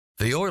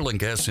The oil and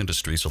gas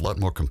industry is a lot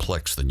more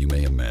complex than you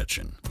may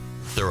imagine.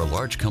 There are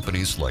large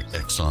companies like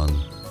Exxon,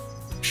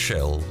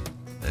 Shell,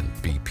 and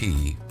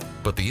BP,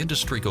 but the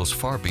industry goes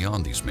far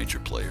beyond these major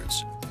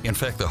players. In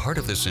fact, the heart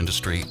of this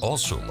industry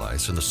also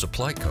lies in the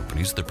supply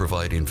companies that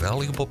provide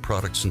invaluable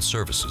products and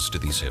services to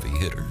these heavy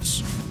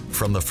hitters.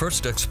 From the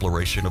first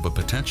exploration of a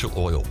potential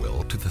oil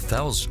well to the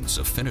thousands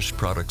of finished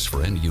products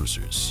for end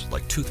users,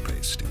 like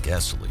toothpaste and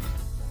gasoline,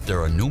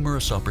 there are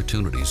numerous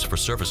opportunities for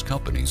service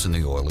companies in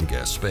the oil and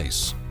gas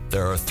space.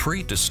 There are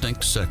three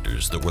distinct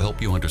sectors that will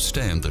help you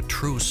understand the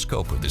true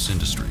scope of this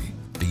industry.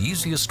 The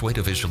easiest way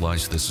to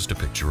visualize this is to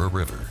picture a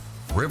river.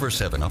 Rivers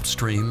have an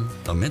upstream,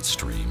 a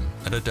midstream,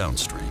 and a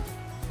downstream.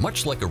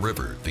 Much like a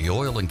river, the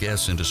oil and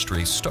gas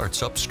industry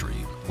starts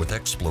upstream with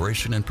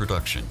exploration and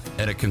production,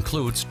 and it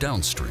concludes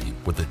downstream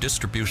with the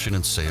distribution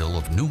and sale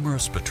of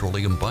numerous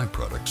petroleum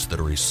byproducts that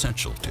are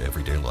essential to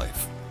everyday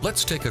life.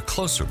 Let's take a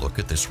closer look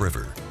at this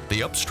river.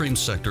 The upstream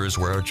sector is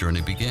where our journey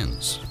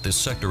begins. This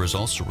sector is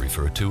also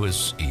referred to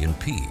as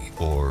E&P,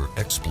 or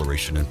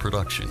exploration and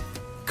production.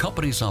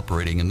 Companies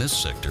operating in this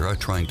sector are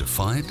trying to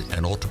find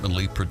and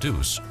ultimately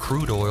produce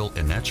crude oil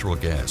and natural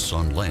gas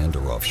on land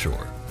or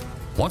offshore.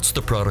 Once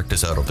the product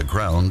is out of the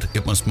ground,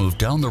 it must move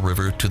down the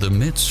river to the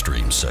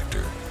midstream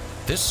sector.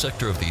 This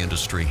sector of the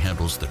industry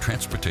handles the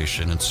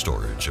transportation and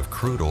storage of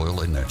crude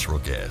oil and natural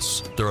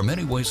gas. There are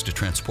many ways to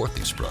transport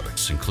these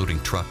products,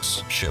 including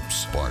trucks,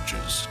 ships,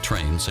 barges,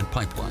 trains, and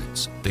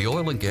pipelines. The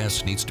oil and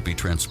gas needs to be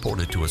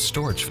transported to a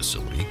storage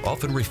facility,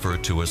 often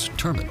referred to as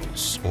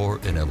terminals or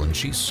an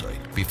LNG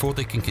site, before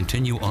they can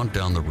continue on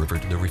down the river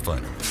to the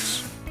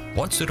refineries.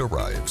 Once it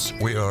arrives,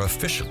 we are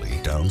officially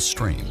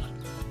downstream.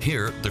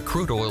 Here, the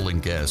crude oil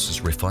and gas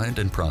is refined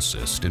and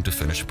processed into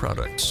finished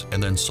products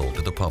and then sold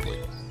to the public.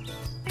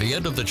 The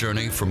end of the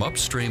journey from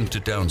upstream to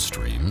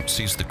downstream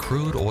sees the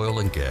crude oil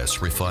and gas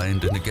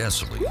refined into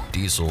gasoline,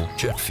 diesel,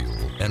 jet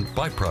fuel, and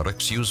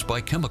byproducts used by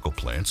chemical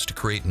plants to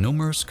create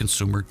numerous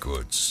consumer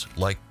goods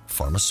like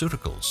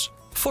pharmaceuticals,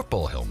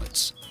 football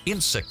helmets,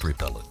 insect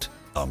repellent,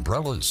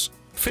 umbrellas,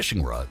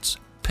 fishing rods,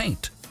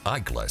 paint,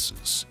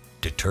 eyeglasses,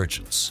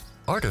 detergents,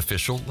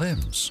 artificial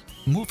limbs,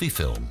 movie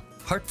film,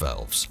 heart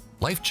valves,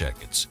 life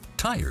jackets,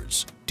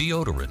 tires,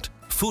 deodorant,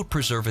 food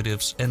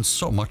preservatives, and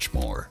so much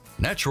more.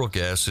 Natural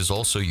gas is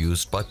also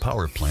used by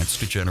power plants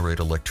to generate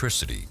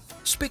electricity.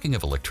 Speaking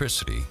of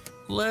electricity,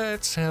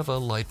 let's have a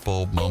light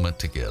bulb moment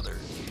together.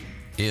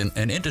 In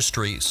an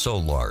industry so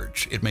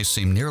large, it may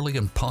seem nearly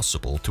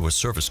impossible to a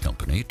service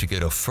company to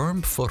get a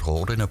firm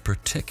foothold in a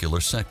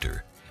particular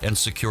sector and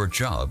secure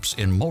jobs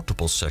in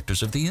multiple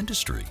sectors of the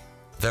industry.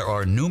 There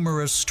are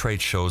numerous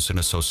trade shows and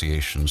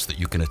associations that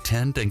you can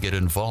attend and get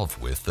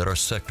involved with that are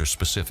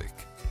sector-specific.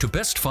 To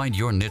best find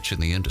your niche in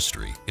the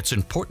industry, it's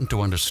important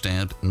to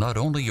understand not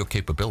only your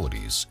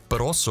capabilities,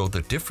 but also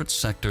the different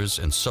sectors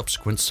and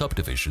subsequent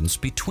subdivisions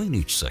between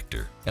each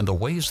sector and the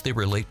ways they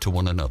relate to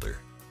one another.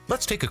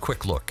 Let's take a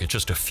quick look at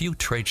just a few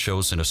trade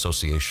shows and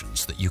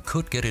associations that you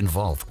could get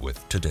involved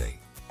with today.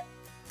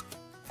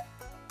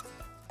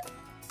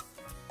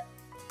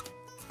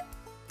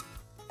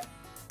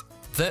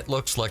 That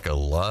looks like a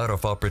lot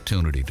of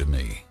opportunity to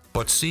me.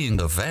 But seeing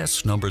the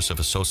vast numbers of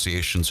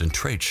associations and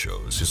trade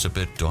shows is a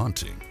bit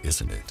daunting,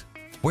 isn't it?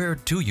 Where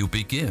do you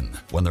begin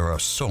when there are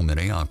so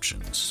many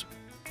options?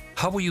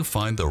 How will you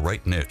find the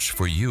right niche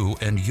for you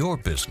and your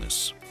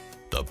business?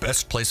 The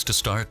best place to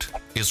start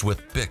is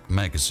with BIC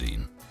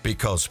Magazine,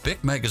 because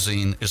BIC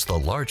Magazine is the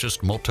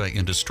largest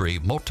multi-industry,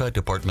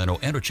 multi-departmental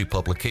energy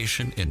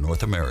publication in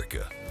North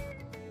America.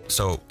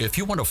 So, if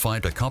you want to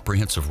find a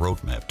comprehensive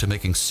roadmap to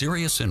making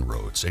serious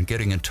inroads and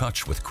getting in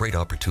touch with great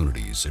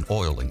opportunities in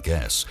oil and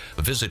gas,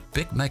 visit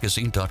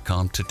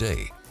bicmagazine.com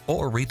today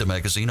or read the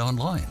magazine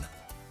online.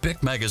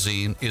 BIC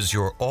Magazine is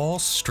your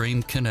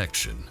all-stream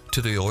connection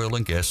to the oil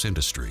and gas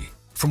industry.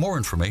 For more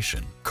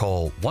information,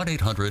 call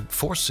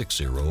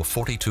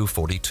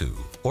 1-800-460-4242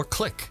 or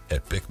click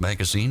at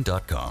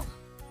bicmagazine.com.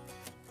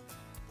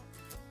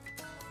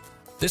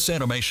 This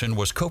animation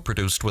was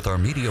co-produced with our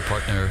media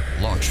partner,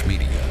 Launch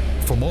Media.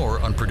 For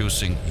more on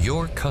producing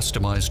your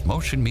customized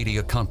motion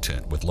media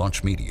content with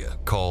Launch Media,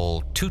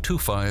 call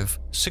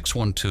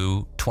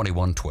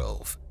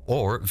 225-612-2112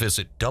 or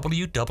visit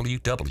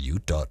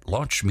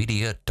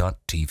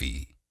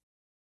www.launchmedia.tv.